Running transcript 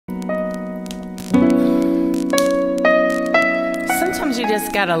you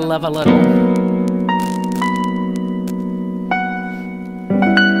just gotta love a little.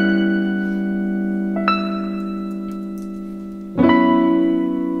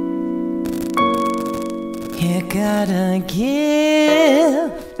 You gotta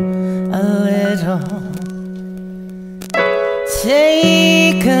give a little,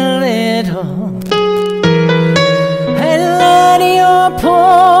 take a little, and let your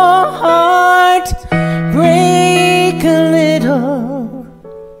poor heart break a little.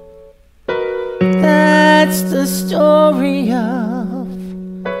 That's the story of,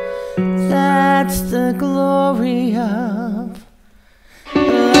 that's the glory of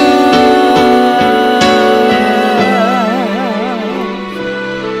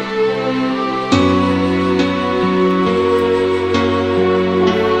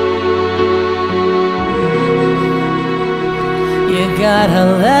gotta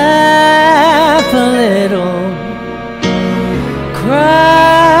laugh a little,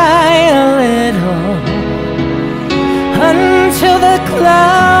 cry a little, until the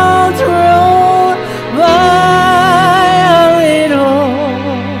clouds roll by a little.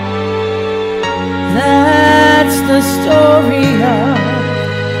 That's the story of,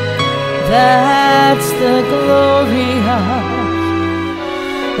 that's the glory of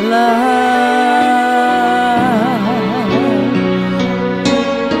love.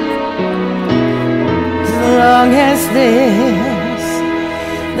 As long as there's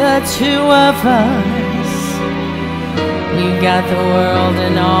the two of us, we got the world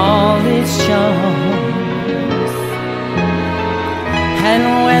and all its charms. And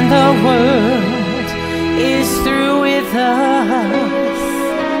when the world is through with us,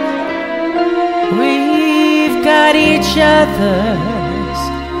 we've got each other's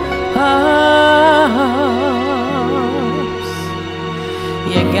arms.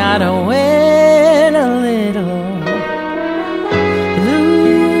 You gotta win a little,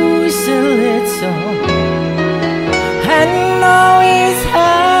 lose a little, and always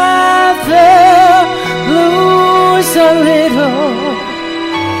have to lose a little.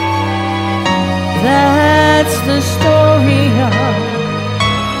 That's the story of,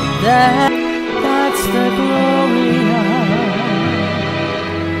 that's the glory of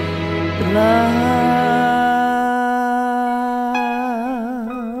love.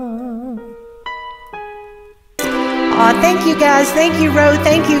 Thank you guys, thank you Ro,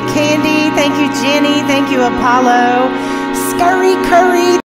 thank you Candy, thank you Jenny, thank you Apollo, Scurry Curry.